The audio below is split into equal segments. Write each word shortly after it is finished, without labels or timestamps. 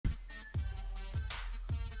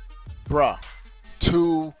Bruh,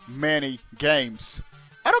 too many games.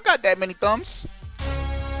 I don't got that many thumbs.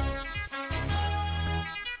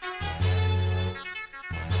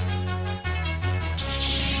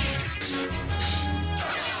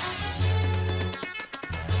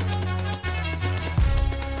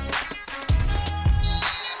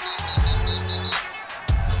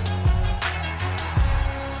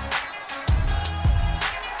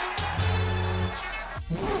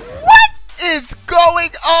 Is going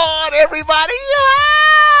on, everybody?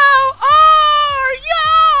 How are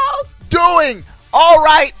y'all doing? All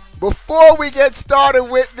right, before we get started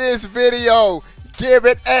with this video, give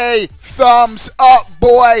it a thumbs up,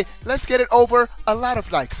 boy. Let's get it over a lot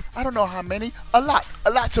of likes. I don't know how many. A lot.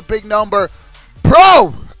 A lot's a big number.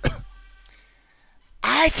 Bro,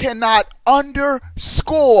 I cannot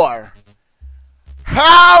underscore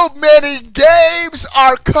how many games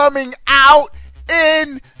are coming out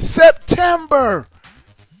in September.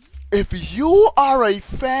 If you are a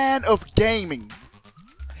fan of gaming,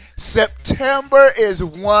 September is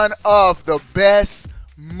one of the best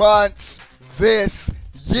months this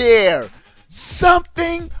year.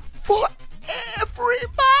 Something for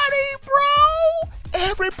everybody, bro.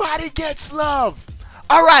 Everybody gets love.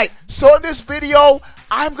 All right, so in this video,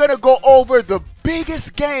 I'm going to go over the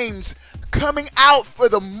biggest games coming out for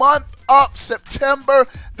the month of September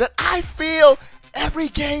that I feel every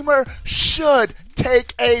gamer should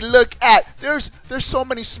take a look at. There's so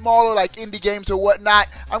many smaller like indie games or whatnot.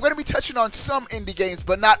 I'm going to be touching on some indie games,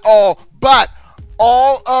 but not all. But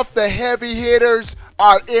all of the heavy hitters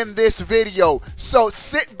are in this video. So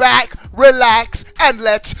sit back, relax, and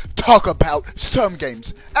let's talk about some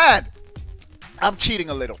games. And I'm cheating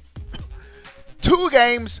a little. 2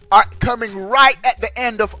 games are coming right at the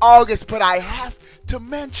end of August, but I have to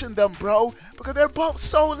mention them, bro, because they're both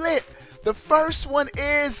so lit. The first one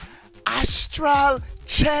is Astral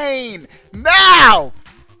Chain. Now,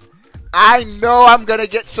 I know I'm going to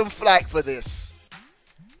get some flack for this.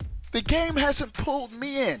 The game hasn't pulled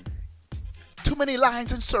me in. Too many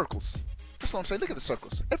lines and circles. That's what I'm saying. Look at the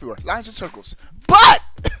circles. Everywhere. Lines and circles. But,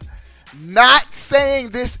 not saying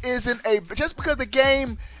this isn't a... Just because the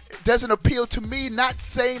game doesn't appeal to me, not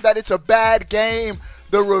saying that it's a bad game.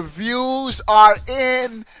 The reviews are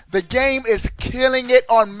in. The game is killing it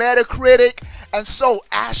on Metacritic. And so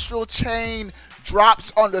Astral Chain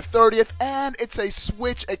drops on the 30th. And it's a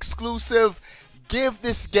Switch exclusive. Give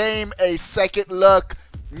this game a second look.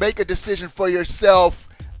 Make a decision for yourself.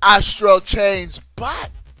 Astral Chains. But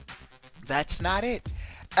that's not it.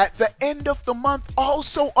 At the end of the month,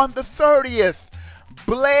 also on the 30th,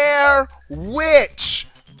 Blair Witch.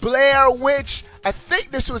 Blair Witch. I think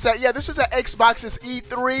this was at Xbox's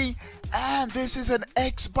E3, and this is an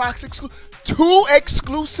Xbox exclusive. 2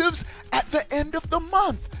 exclusives at the end of the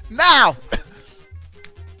month. Now,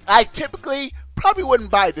 I typically probably wouldn't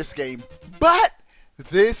buy this game, but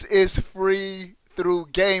this is free through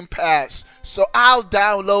Game Pass, so I'll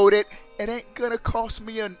download it. It ain't gonna cost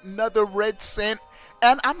me another red cent,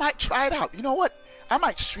 and I might try it out. You know what? I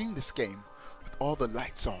might stream this game with all the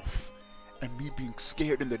lights off and me being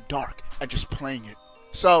scared in the dark and just playing it.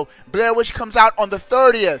 So, Blair Witch comes out on the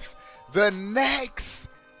 30th. The next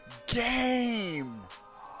game.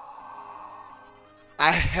 I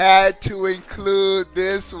had to include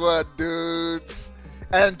this one, dudes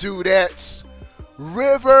and dudettes.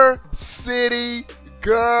 River City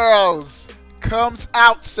Girls comes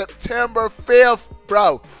out September 5th.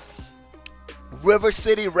 Bro, River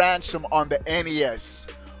City Ransom on the NES.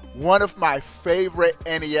 One of my favorite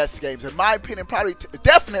NES games. In my opinion, probably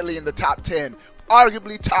definitely in the top 10.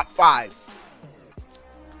 Arguably top 5.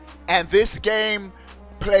 And this game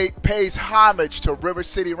pays homage to River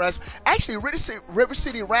City Ransom. Actually, River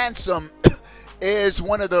City Ransom is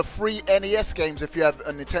one of the free NES games if you have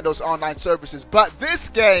Nintendo's online services. But this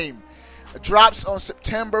game drops on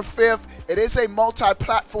September 5th. It is a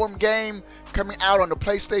multi-platform game coming out on the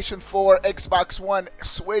PlayStation 4, Xbox One,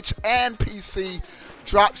 Switch, and PC.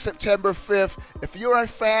 Drops September 5th. If you're a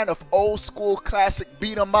fan of old school classic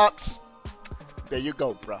beat 'em ups, there you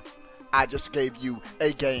go, bro. I just gave you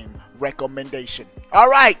a game recommendation. All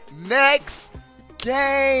right, next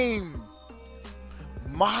game.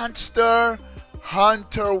 Monster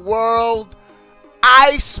Hunter World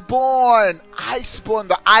Iceborne.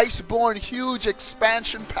 The Iceborne huge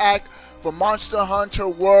expansion pack for Monster Hunter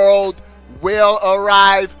World will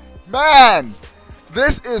arrive. Man,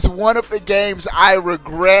 this is one of the games I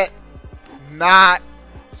regret not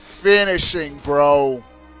finishing, bro.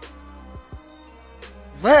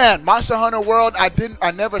 Man, Monster Hunter World,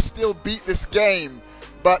 I never still beat this game,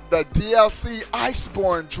 but the DLC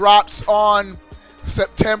Iceborne drops on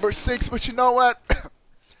September 6th. But you know what?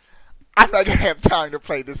 I'm not going to have time to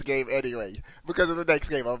play this game anyway because of the next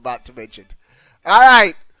game I'm about to mention. All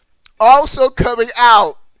right. Also coming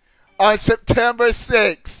out on September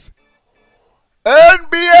 6th,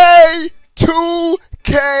 NBA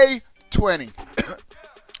 2K20.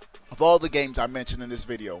 Of all the games I mentioned in this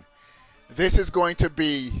video, this is going to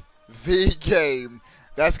be the game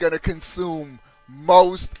that's going to consume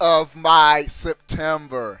most of my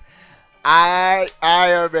September. I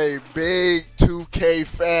am a big 2K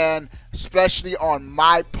fan, especially on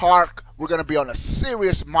My Park. We're going to be on a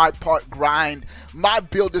serious My Park grind. My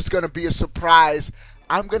build is going to be a surprise.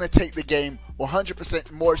 I'm going to take the game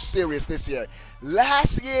 100% more serious this year.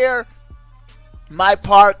 Last year, My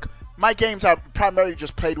Park, my games I primarily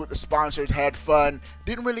just played with the sponsors, had fun,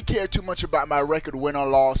 didn't really care too much about my record, win or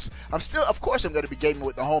loss. Of course I'm going to be gaming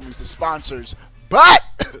with the homies, the sponsors, but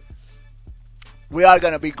we are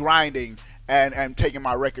going to be grinding and taking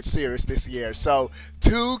my record serious this year. So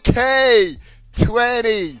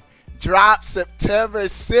 2K20 drops September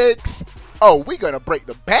 6th. Oh, we're going to break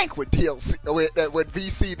the bank with DLC, with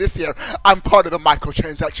VC this year. I'm part of the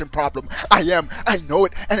microtransaction problem. I am. I know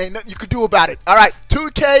it, and ain't nothing you can do about it. All right,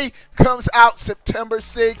 2K comes out September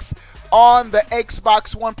 6th on the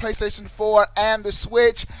Xbox One, PlayStation 4, and the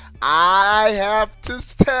Switch. I have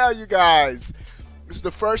to tell you guys, this is the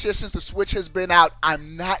first year since the Switch has been out.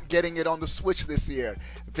 I'm not getting it on the Switch this year.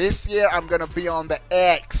 This year, I'm going to be on the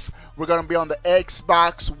X. We're going to be on the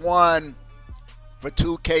Xbox One for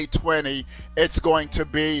 2K20. It's going to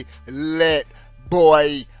be lit,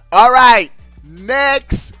 boy. All right,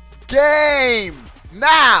 next game.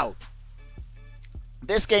 Now,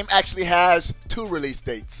 this game actually has 2 release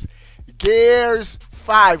dates. Gears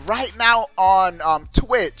 5. Right now on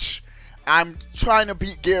Twitch, I'm trying to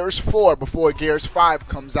beat Gears 4 before Gears 5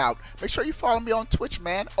 comes out. Make sure you follow me on Twitch,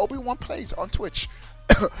 man. Obi-Wan Plays on Twitch.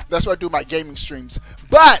 That's where I do my gaming streams.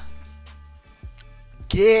 But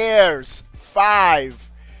Gears 5,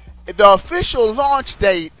 the official launch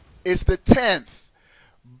date is the 10th.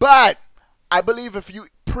 But I believe if you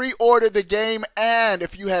pre-order the game and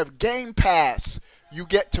if you have Game Pass, you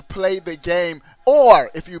get to play the game.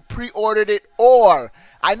 Or if you pre-ordered it, or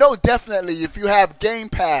I know definitely if you have Game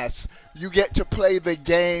Pass, you get to play the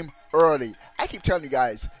game early. I keep telling you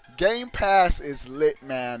guys, Game Pass is lit,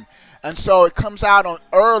 man. And so it comes out on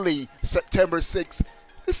early September 6th,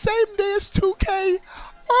 the same day as 2K.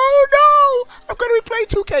 Oh no! I'm going to be playing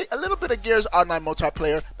 2K, a little bit of Gears Online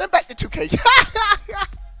multiplayer, then back to 2K.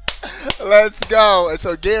 Let's go. And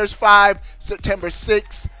so Gears 5, September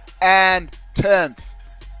 6th and 10th.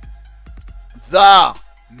 The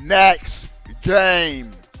next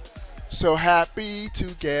game. So happy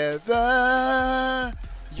together,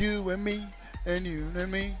 you and me, and you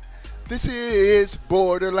and me. This is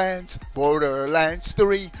Borderlands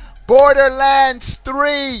 3. Borderlands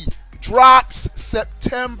 3 drops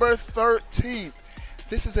September 13th.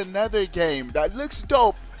 This is another game that looks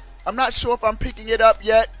dope. I'm not sure if I'm picking it up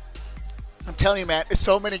yet. I'm telling you, man, it's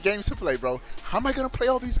so many games to play, bro. How am I going to play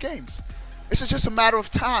all these games? This is just a matter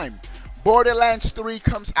of time. Borderlands 3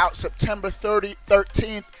 comes out September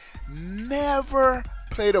 13th. Never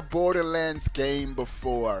played a Borderlands game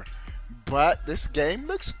before, but this game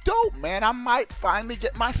looks dope, man. I might finally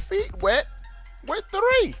get my feet wet with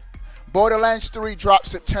 3. Borderlands 3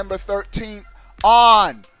 drops September 13th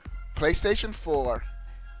on PlayStation 4,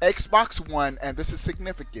 Xbox One, and this is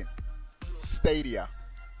significant, Stadia.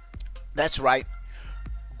 That's right,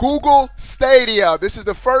 Google Stadia. This is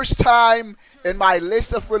the first time in my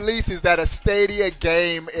list of releases that a Stadia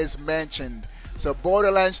game is mentioned. So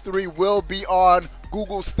Borderlands 3 will be on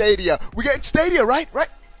Google Stadia. We getting Stadia, right? Right?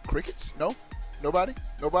 Crickets? No? Nobody?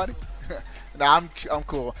 Nobody? Nah, I'm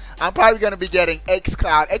cool. I'm probably going to be getting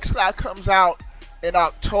xCloud. xCloud comes out in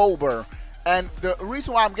October. And the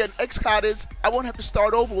reason why I'm getting xCloud is I won't have to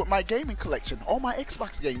start over with my gaming collection. All my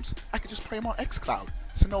Xbox games, I can just play them on xCloud.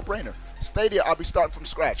 It's a no-brainer. Stadia, I'll be starting from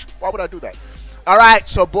scratch. Why would I do that? All right,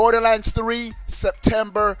 so Borderlands 3,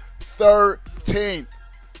 September 13th.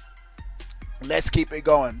 Let's keep it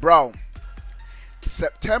going, bro.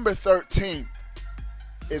 September 13th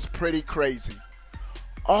is pretty crazy.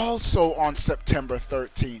 Also on September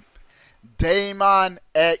 13th, Daemon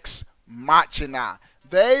X Machina.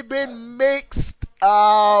 They've been mixed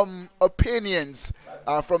opinions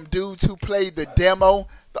from dudes who played the demo.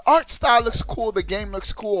 The art style looks cool, the game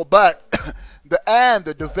looks cool, but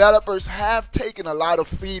the developers have taken a lot of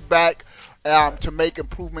feedback to make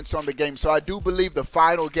improvements on the game. So I do believe the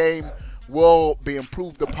final game will be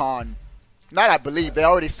improved upon. Not I believe, they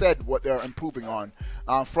already said what they're improving on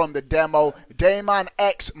from the demo. Daemon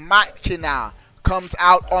X Machina comes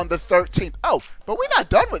out on the 13th. Oh, but we're not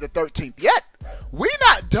done with the 13th yet. we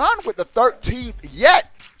not done with the 13th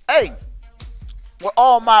yet. Hey, we're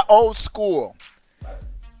all my old school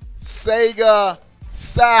Sega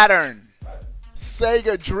Saturn,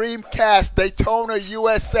 Sega Dreamcast, Daytona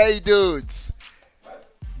USA dudes.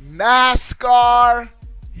 NASCAR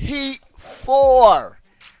Heat 4.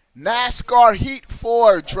 NASCAR Heat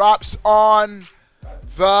 4 drops on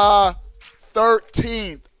the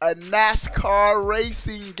 13th. A NASCAR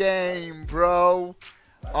racing game, bro.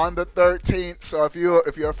 On the 13th. So if you're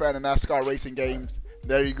a fan of NASCAR racing games,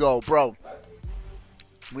 there you go, bro.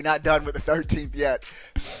 We're not done with the 13th yet.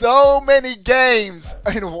 So many games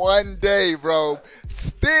in one day, bro.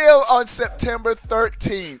 Still on September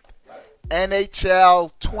 13th,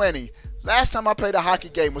 NHL 20. Last time I played a hockey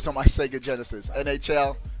game was on my Sega Genesis.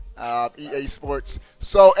 NHL, EA Sports.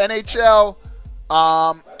 So NHL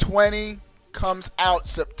 20 comes out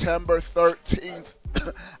September 13th.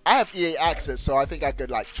 I have EA access, so I think I could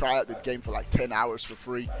like try out the game for like 10 hours for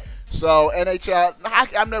free. So NHL,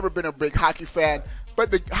 I've never been a big hockey fan, but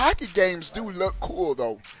the hockey games do look cool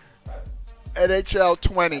though. NHL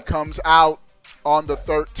 20 comes out on the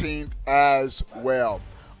 13th as well.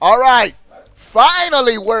 All right,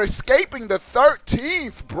 finally we're escaping the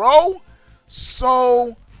 13th, bro.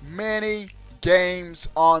 So many games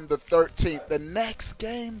on the 13th. The next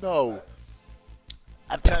game though,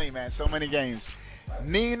 I'm telling you, man, so many games.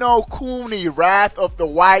 Ni no Kuni, Wrath of the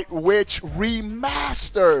White Witch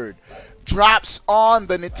Remastered drops on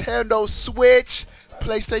the Nintendo Switch,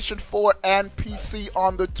 PlayStation 4, and PC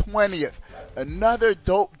on the 20th. Another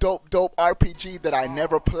dope RPG that I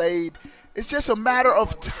never played. It's just a matter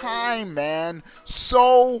of time, man.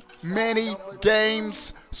 So many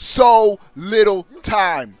games, so little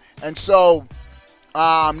time. And so,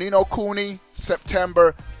 Ni no Kuni,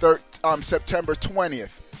 September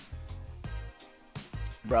 20th.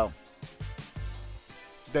 Bro,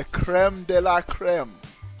 the creme de la creme,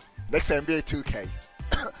 next NBA 2K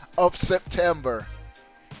of September,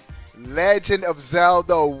 Legend of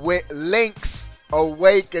Zelda Link's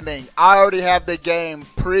Awakening. I already have the game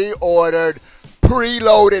pre-ordered,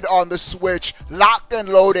 preloaded on the Switch, locked and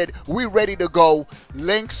loaded. We ready to go.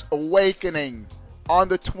 Link's Awakening on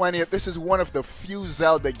the 20th. This is one of the few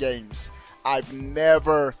Zelda games I've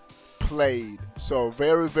never played. So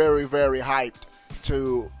very, very, very hyped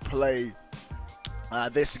to play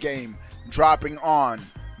this game, dropping on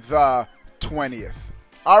the 20th.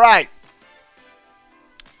 All right,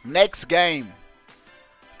 next game,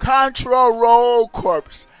 Contra Roll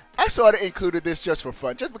Corps. I sort of included this just for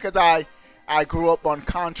fun, just because I grew up on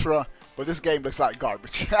Contra, but this game looks like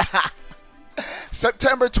garbage.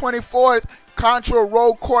 September 24th, Contra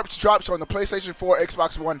Roll Corps drops on the PlayStation 4,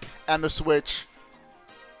 Xbox One, and the Switch.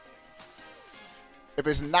 If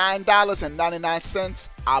it's $9.99,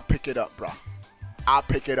 I'll pick it up, bro. I'll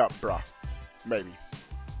pick it up, bro. Maybe.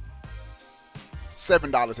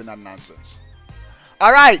 $7.99.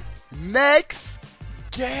 All right, next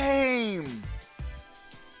game.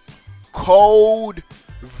 Code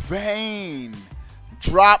Vein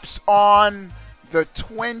drops on the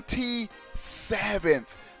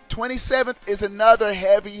 27th. 27th is another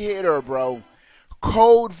heavy hitter, bro.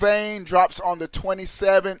 Code Vein drops on the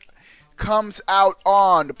 27th. Comes out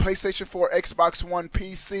on the PlayStation 4, Xbox One,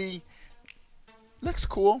 PC. Looks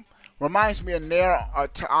cool. Reminds me of Nier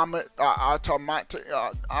Automata,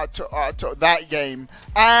 that game.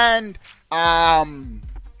 And I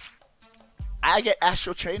get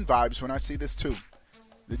Astral Chain vibes when I see this too.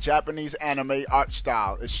 The Japanese anime art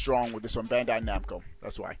style is strong with this one. Bandai Namco.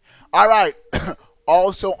 That's why. All right.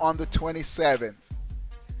 Also on the 27th.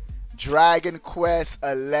 Dragon Quest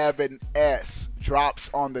XI drops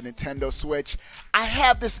on the Nintendo Switch. I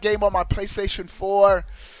have this game on my PlayStation 4.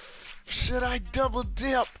 Should I double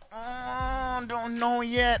dip? Don't know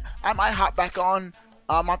yet. I might hop back on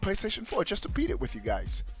my PlayStation 4 just to beat it with you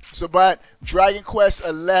guys. So, but Dragon Quest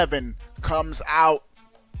XI comes out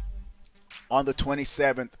on the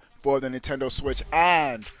 27th for the Nintendo Switch,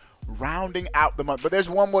 and rounding out the month. But there's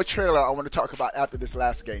one more trailer I want to talk about after this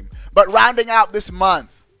last game. But rounding out this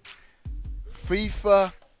month,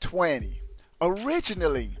 FIFA 20.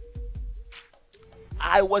 Originally,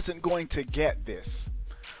 I wasn't going to get this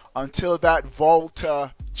until that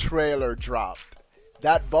Volta trailer dropped.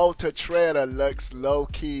 That Volta trailer looks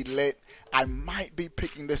low-key lit. I might be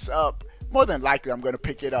picking this up. More than likely, I'm going to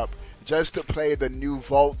pick it up just to play the new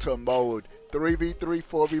Volta mode. 3v3,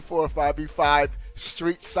 4v4, 5v5,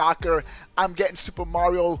 Street Soccer. I'm getting Super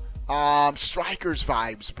Mario Strikers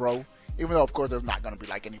vibes, bro. Even though, of course, there's not going to be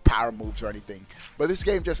like any power moves or anything. But this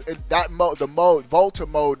game just, the Volta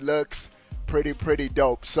mode looks pretty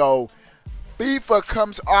dope. So, FIFA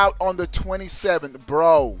comes out on the 27th,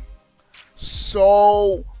 bro.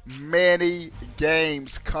 So many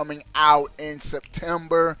games coming out in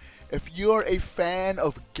September. If you're a fan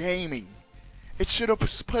of gaming, it should have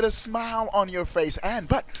put a smile on your face.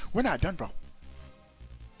 But we're not done, bro.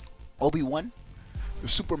 Obi-Wan, the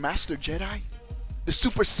Super Master Jedi, the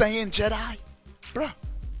Super Saiyan Jedi, bruh.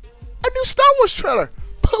 A new Star Wars trailer,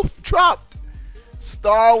 poof, dropped.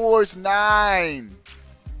 Star Wars 9,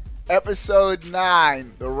 Episode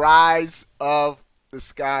 9, The Rise of the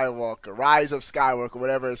Skywalker, Rise of Skywalker,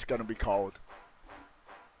 whatever it's gonna be called.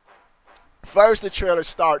 First, the trailer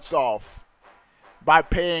starts off by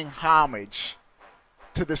paying homage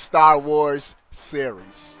to the Star Wars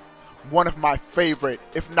series. One of my favorite,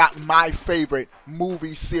 if not my favorite,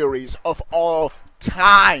 movie series of all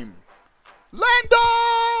time.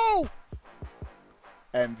 Lando!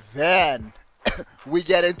 And then we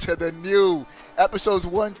get into the new episodes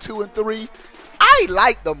 1, 2, and 3. I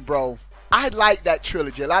like them, bro. I like that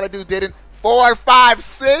trilogy. A lot of dudes didn't. 4, 5,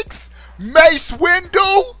 6, Mace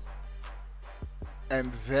Windu.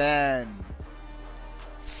 And then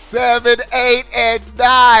 7, 8, and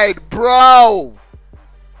 9, bro.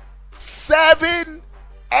 7,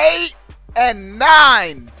 8, and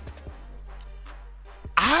 9.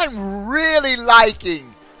 I'm really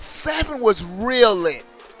liking. 7 was real lit.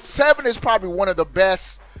 7 is probably one of the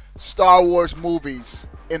best Star Wars movies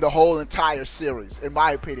in the whole entire series, in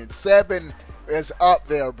my opinion. 7 is up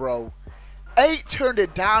there, bro. 8 turned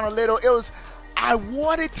it down a little. I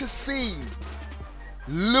wanted to see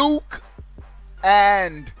Luke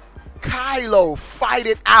and Kylo fight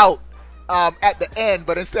it out at the end,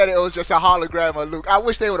 but instead it was just a hologram of Luke. I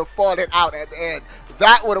wish they would have fought it out at the end.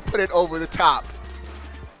 That would have put it over the top.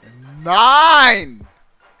 9,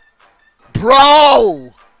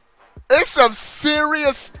 bro. It's some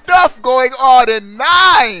serious stuff going on in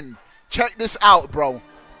 9. Check this out, bro.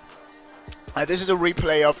 This is a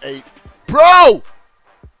replay of 8. Bro!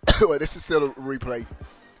 Well, this is still a replay.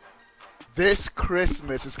 This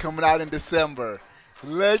Christmas is coming out in December.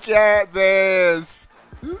 Look at this.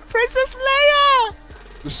 Princess Leia!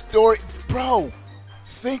 The story. Bro,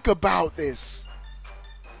 think about this.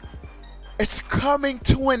 It's coming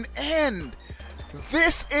to an end.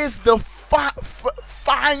 This is the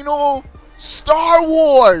final Star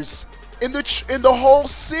Wars in the whole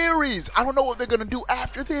series. I don't know what they're gonna do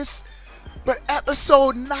after this, but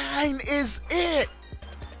Episode 9 is it.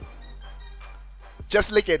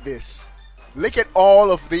 Just look at this. Look at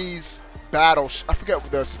all of these battleships. I forget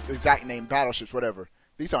the exact name. Battleships, whatever.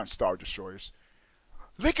 These aren't Star Destroyers.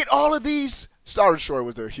 Look at all of these. Star Destroyer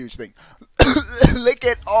was a huge thing. Look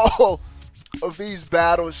at all of these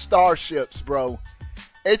battle starships, bro.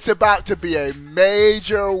 It's about to be a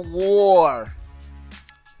major war.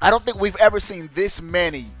 I don't think we've ever seen this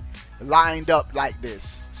many lined up like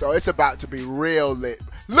this. So it's about to be real lit.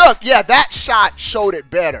 Look, yeah, that shot showed it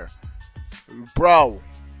better. Bro.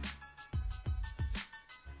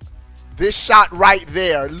 This shot right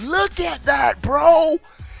there. Look at that, bro.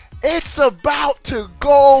 It's about to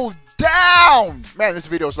go down. Man, this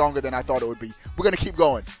video is longer than I thought it would be. We're going to keep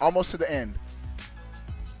going. Almost to the end.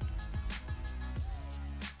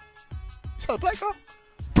 You saw the black girl?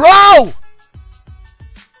 Bro!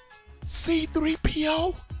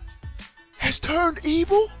 C-3PO has turned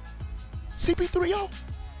evil? CP3O?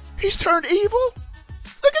 He's turned evil?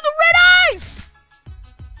 Look at the red eyes!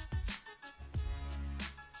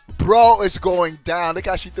 Bro, it's going down. Look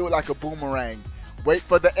how she threw it like a boomerang. Wait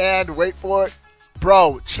for the end. Wait for it.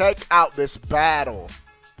 Bro, check out this battle.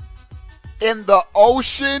 In the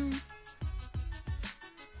ocean.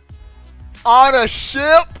 On a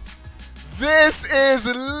ship. This is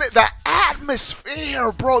lit. The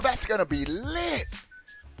atmosphere, bro. That's going to be lit.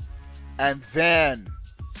 And then.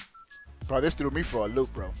 Bro, this threw me for a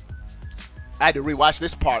loop, bro. I had to rewatch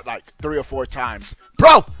this part like 3 or 4 times.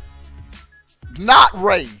 Bro. Not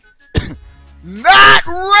Rey. Not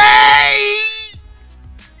Rey.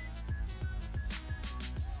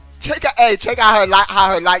 Check out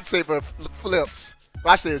how her lightsaber flips.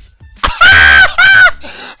 Watch this.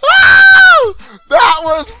 Oh, that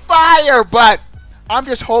was fire. But I'm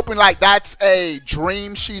just hoping like that's a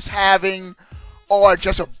dream she's having, or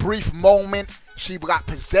just a brief moment. She got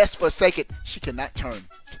possessed for a second. She cannot turn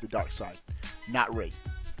to the dark side. Not Rey.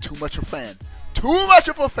 Too much of a fan. Too much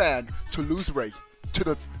of a fan to lose Rey to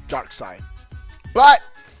the dark side. But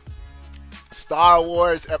Star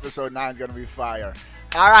Wars Episode 9 is going to be fire.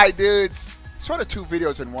 Alright, dudes. Sort of 2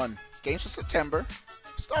 videos in one. Games for September.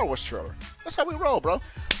 Star Wars trailer. That's how we roll, bro.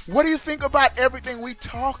 What do you think about everything we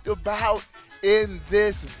talked about in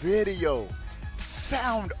this video?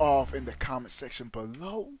 Sound off in the comment section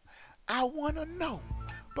below. I want to know.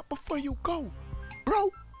 But before you go, bro,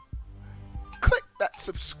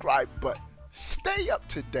 subscribe button. Stay up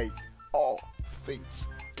to date. All things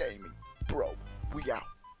gaming, bro. We out.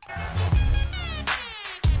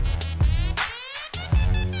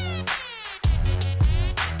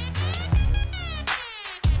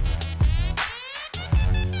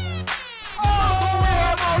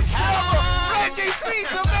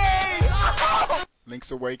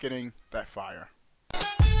 Link's Awakening, that fire.